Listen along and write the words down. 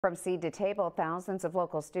From seed to table, thousands of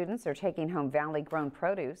local students are taking home valley-grown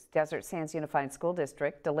produce. Desert Sands Unified School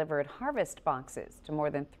District delivered harvest boxes to more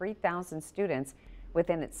than 3,000 students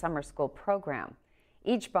within its summer school program.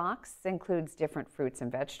 Each box includes different fruits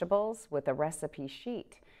and vegetables with a recipe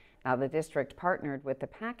sheet. Now, the district partnered with the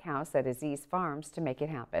pack house at Aziz Farms to make it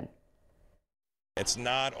happen. It's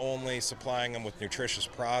not only supplying them with nutritious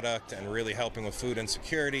product and really helping with food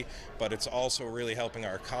insecurity, but it's also really helping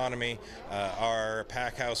our economy. Our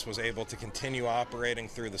pack house was able to continue operating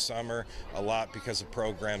through the summer a lot because of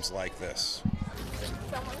programs like this.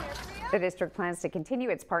 The district plans to continue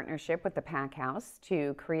its partnership with the pack house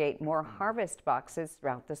to create more harvest boxes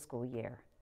throughout the school year.